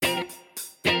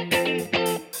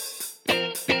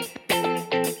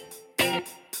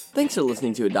Thanks for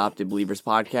listening to Adopted Believers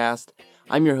Podcast.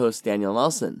 I'm your host, Daniel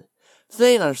Nelson.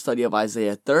 Today in our study of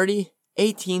Isaiah 30,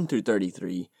 18 through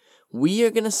 33, we are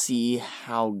going to see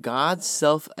how God's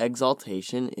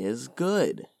self-exaltation is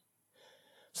good.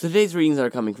 So today's readings are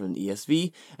coming from the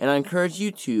ESV, and I encourage you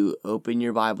to open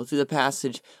your Bible to the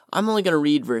passage. I'm only going to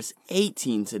read verse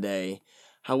 18 today.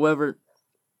 However,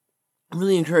 I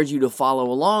really encourage you to follow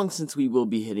along since we will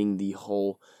be hitting the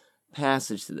whole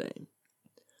passage today.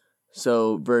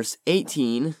 So verse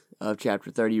 18 of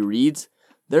chapter 30 reads,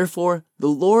 "Therefore the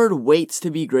Lord waits to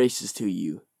be gracious to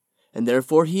you, and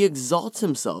therefore he exalts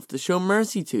himself to show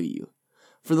mercy to you.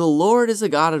 For the Lord is a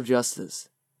God of justice.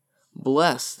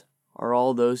 Blessed are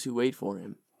all those who wait for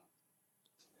him."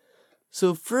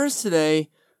 So first today,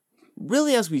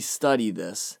 really as we study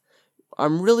this,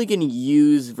 I'm really going to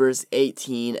use verse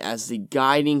 18 as the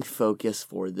guiding focus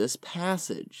for this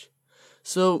passage.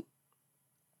 So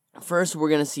first we're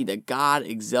going to see that God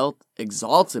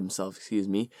exalts himself,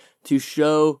 to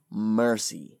show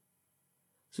mercy.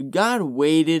 So God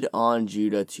waited on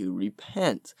Judah to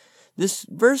repent. This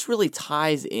verse really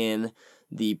ties in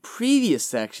the previous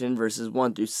section, verses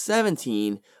 1 through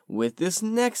 17, with this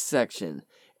next section,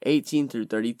 18 through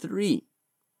 33.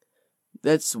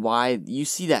 That's why you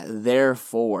see that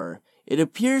therefore. It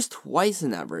appears twice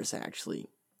in that verse, actually.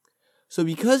 So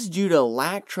because Judah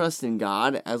lacked trust in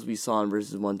God, as we saw in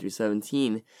verses 1 through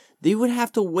 17, they would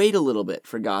have to wait a little bit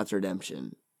for God's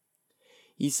redemption.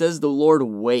 He says the Lord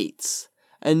waits.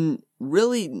 And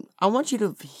really, I want you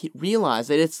to realize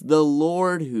that it's the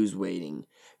Lord who's waiting.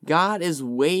 God is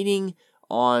waiting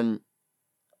on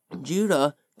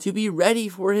Judah to be ready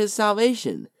for his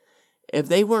salvation. If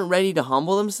they weren't ready to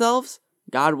humble themselves,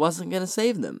 God wasn't going to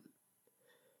save them.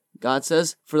 God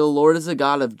says, "For the Lord is a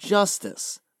God of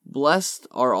justice. Blessed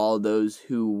are all those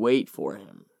who wait for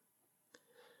him."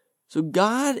 So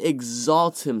God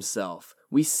exalts himself.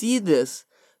 We see this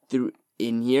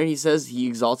in here. He says he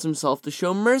exalts himself to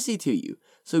show mercy to you.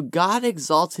 So God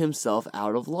exalts himself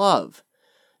out of love.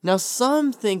 Now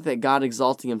some think that God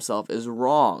exalting himself is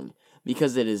wrong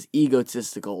because it is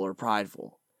egotistical or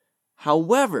prideful.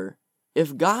 However,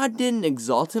 if God didn't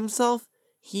exalt himself,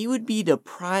 he would be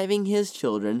depriving his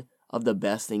children of the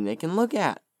best thing they can look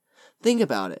at. Think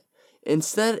about it.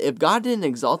 Instead, if God didn't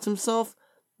exalt himself,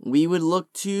 we would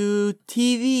look to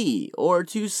TV or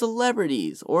to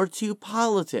celebrities or to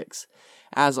politics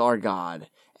as our God.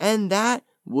 And that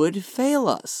would fail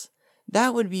us.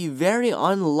 That would be very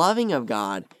unloving of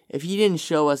God if he didn't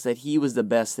show us that he was the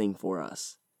best thing for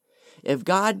us. If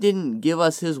God didn't give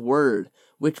us his word,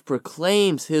 which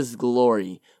proclaims his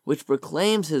glory, which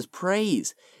proclaims his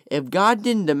praise, if God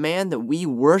didn't demand that we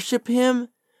worship him,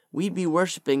 we'd be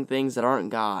worshiping things that aren't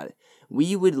God.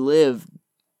 We would live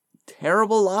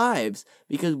terrible lives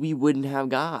because we wouldn't have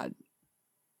God.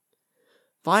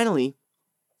 Finally,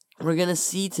 we're going to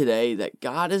see today that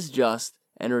God is just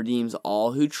and redeems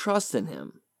all who trust in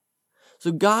him.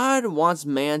 So God wants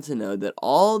man to know that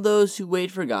all those who wait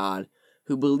for God,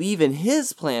 who believe in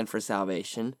his plan for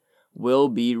salvation, will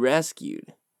be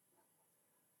rescued.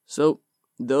 So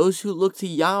those who look to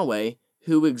Yahweh,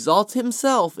 who exalts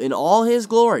himself in all his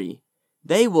glory,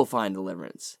 they will find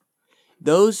deliverance.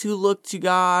 Those who look to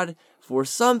God for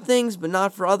some things but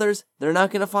not for others, they're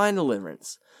not going to find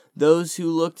deliverance. Those who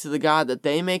look to the God that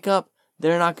they make up,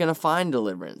 they're not going to find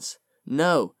deliverance.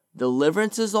 No,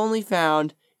 deliverance is only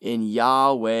found in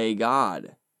Yahweh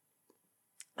God.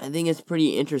 I think it's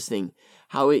pretty interesting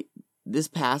how this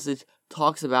passage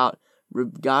talks about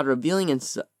God revealing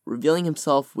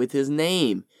himself with his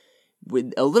name.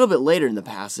 A little bit later in the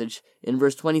passage, in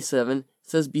verse 27, it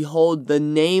says, "Behold, the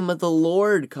name of the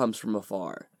Lord comes from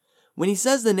afar." When he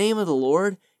says the name of the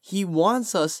Lord, he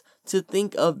wants us to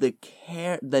think of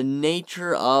the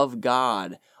nature of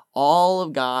God, all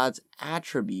of God's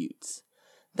attributes.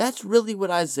 That's really what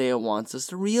Isaiah wants us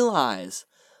to realize.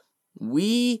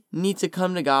 We need to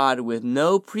come to God with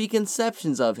no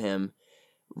preconceptions of him.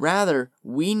 Rather,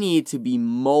 we need to be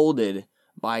molded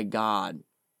by God.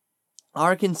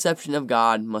 Our conception of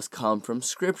God must come from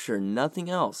Scripture, nothing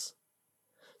else.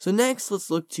 So next, let's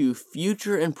look to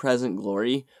future and present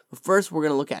glory. But first, we're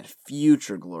going to look at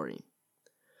future glory.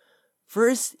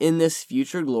 First, in this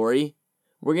future glory,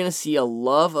 we're going to see a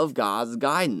love of God's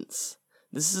guidance.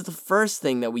 This is the first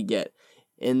thing that we get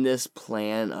in this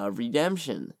plan of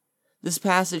redemption. This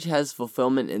passage has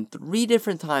fulfillment in 3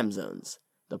 different time zones: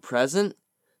 the present,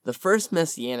 the first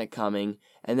messianic coming,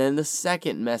 and then the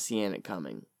second messianic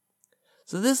coming.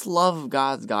 So this love of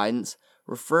God's guidance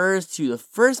refers to the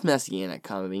first messianic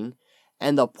coming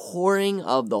and the pouring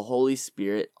of the Holy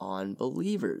Spirit on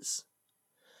believers.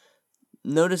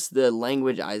 notice the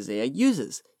language Isaiah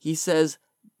uses. He says,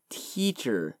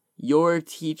 teacher, your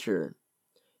teacher.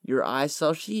 Your eyes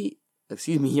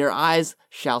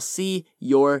shall see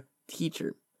your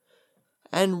teacher.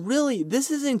 And really,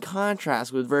 this is in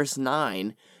contrast with verse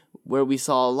 9, where we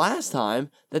saw last time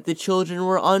that the children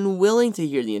were unwilling to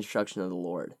hear the instruction of the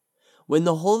Lord. When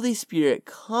the Holy Spirit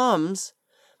comes,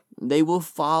 they will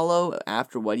follow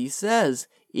after what he says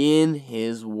in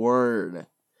his word.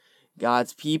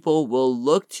 God's people will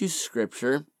look to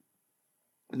Scripture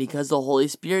because the Holy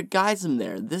Spirit guides them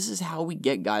there. This is how we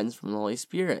get guidance from the Holy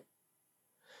Spirit.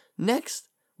 Next,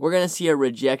 we're going to see a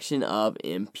rejection of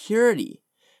impurity.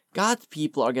 God's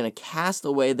people are going to cast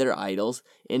away their idols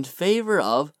in favor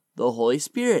of the Holy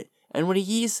Spirit. And what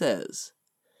he says,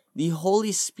 the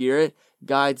Holy Spirit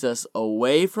guides us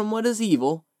away from what is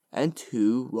evil and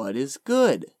to what is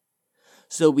good.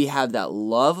 So we have that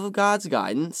love of God's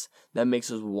guidance that makes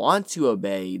us want to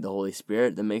obey the Holy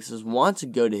Spirit, that makes us want to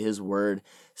go to his word,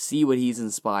 see what he's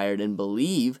inspired, and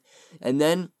believe. And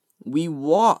then we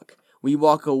walk. We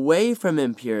walk away from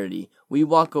impurity. We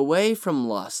walk away from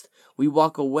lust. We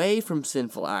walk away from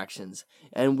sinful actions.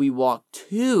 And we walk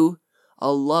to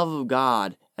a love of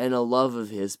God and a love of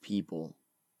his people.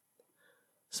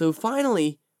 So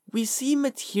finally, we see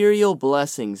material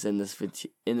blessings in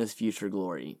this future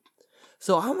glory.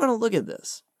 So I want to look at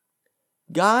this.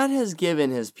 God has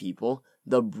given his people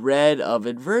the bread of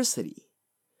adversity.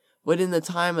 But in the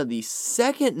time of the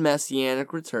second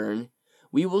messianic return,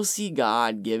 we will see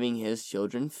God giving his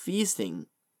children feasting.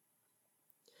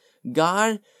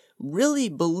 Believers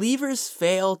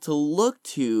fail to look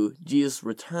to Jesus'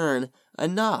 return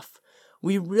enough.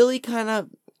 We really kind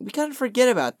of forget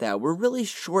about that. We're really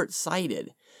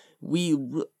short-sighted. We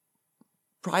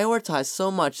prioritize so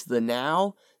much the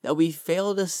now that we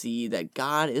fail to see that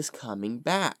God is coming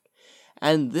back.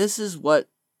 And this is what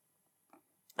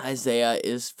Isaiah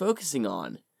is focusing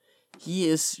on. He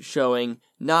is showing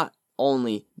not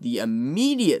only the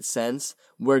immediate sense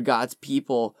where God's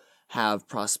people have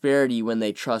prosperity when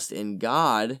they trust in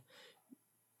God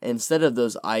instead of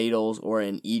those idols or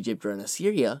in Egypt or in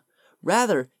Assyria.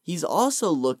 Rather, he's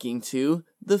also looking to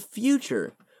the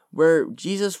future where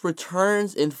Jesus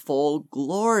returns in full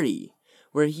glory,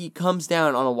 where he comes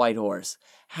down on a white horse,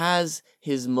 has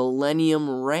his millennium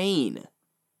reign.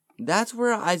 That's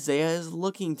where Isaiah is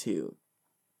looking to,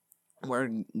 where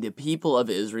the people of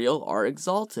Israel are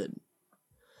exalted.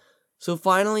 So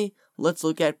finally, let's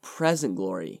look at present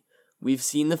glory. We've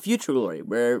seen the future glory,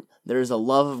 where there's a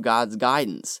love of God's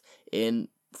guidance. In,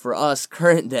 for us,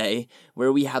 current day,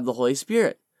 where we have the Holy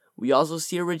Spirit. We also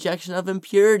see a rejection of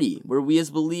impurity, where we as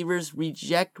believers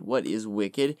reject what is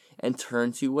wicked and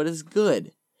turn to what is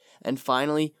good. And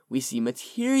finally, we see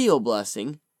material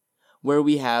blessing, where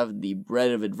we have the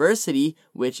bread of adversity,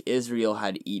 which Israel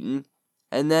had eaten,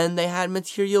 and then they had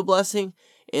material blessing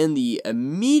in the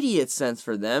immediate sense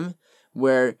for them,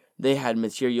 where they had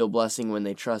material blessing when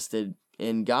they trusted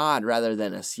in God rather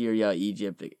than Assyria,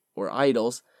 Egypt, or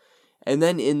idols. And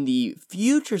then in the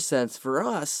future sense for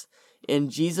us, in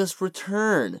Jesus'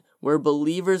 return, where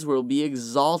believers will be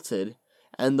exalted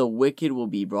and the wicked will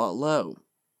be brought low.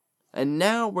 And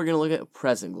now we're going to look at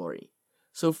present glory.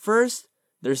 So first,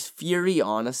 there's fury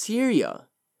on Assyria.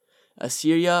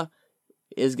 Assyria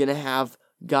is going to have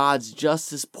God's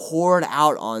justice poured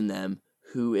out on them,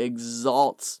 who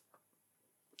exalts.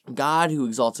 God, who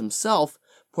exalts himself,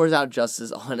 pours out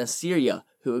justice on Assyria,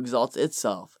 who exalts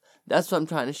itself. That's what I'm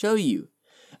trying to show you.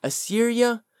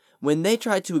 Assyria, when they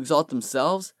try to exalt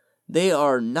themselves, they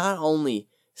are not only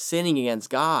sinning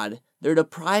against God, they're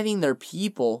depriving their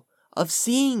people of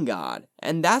seeing God.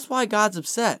 And that's why God's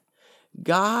upset.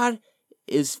 God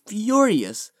is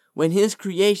furious when his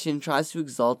creation tries to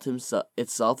exalt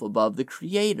itself above the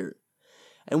Creator.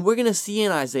 And we're going to see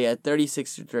in Isaiah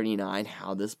 36-39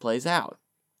 how this plays out.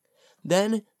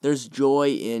 Then there's joy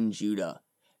in Judah.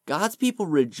 God's people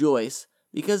rejoice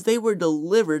because they were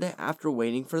delivered after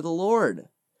waiting for the Lord.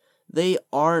 They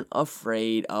aren't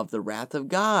afraid of the wrath of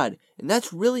God, and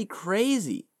that's really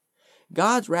crazy.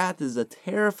 God's wrath is a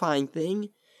terrifying thing,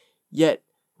 yet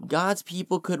God's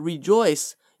people could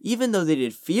rejoice. Even though they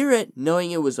did fear it,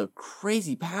 knowing it was a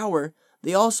crazy power,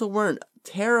 they also weren't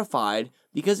terrified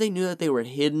because they knew that they were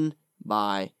hidden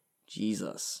by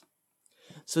Jesus.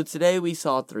 So today we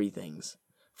saw three things.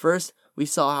 First, we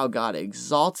saw how God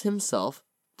exalts himself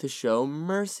to show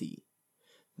mercy.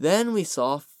 Then we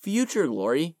saw future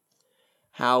glory,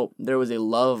 how there was a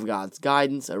love of God's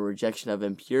guidance, a rejection of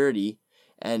impurity,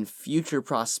 and future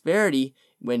prosperity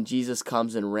when Jesus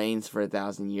comes and reigns for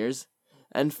 1,000 years.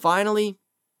 And finally,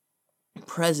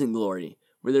 present glory,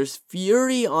 where there's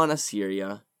fury on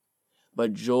Assyria,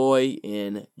 but joy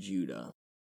in Judah.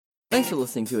 Thanks for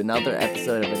listening to another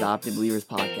episode of Adopted Believers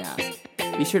Podcast.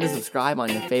 Be sure to subscribe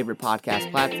on your favorite podcast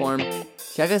platform.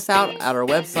 Check us out at our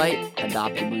website,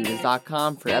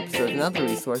 adoptedbelievers.com, for episodes and other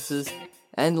resources.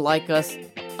 And like us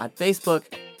at Facebook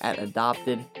at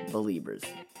Adopted Believers.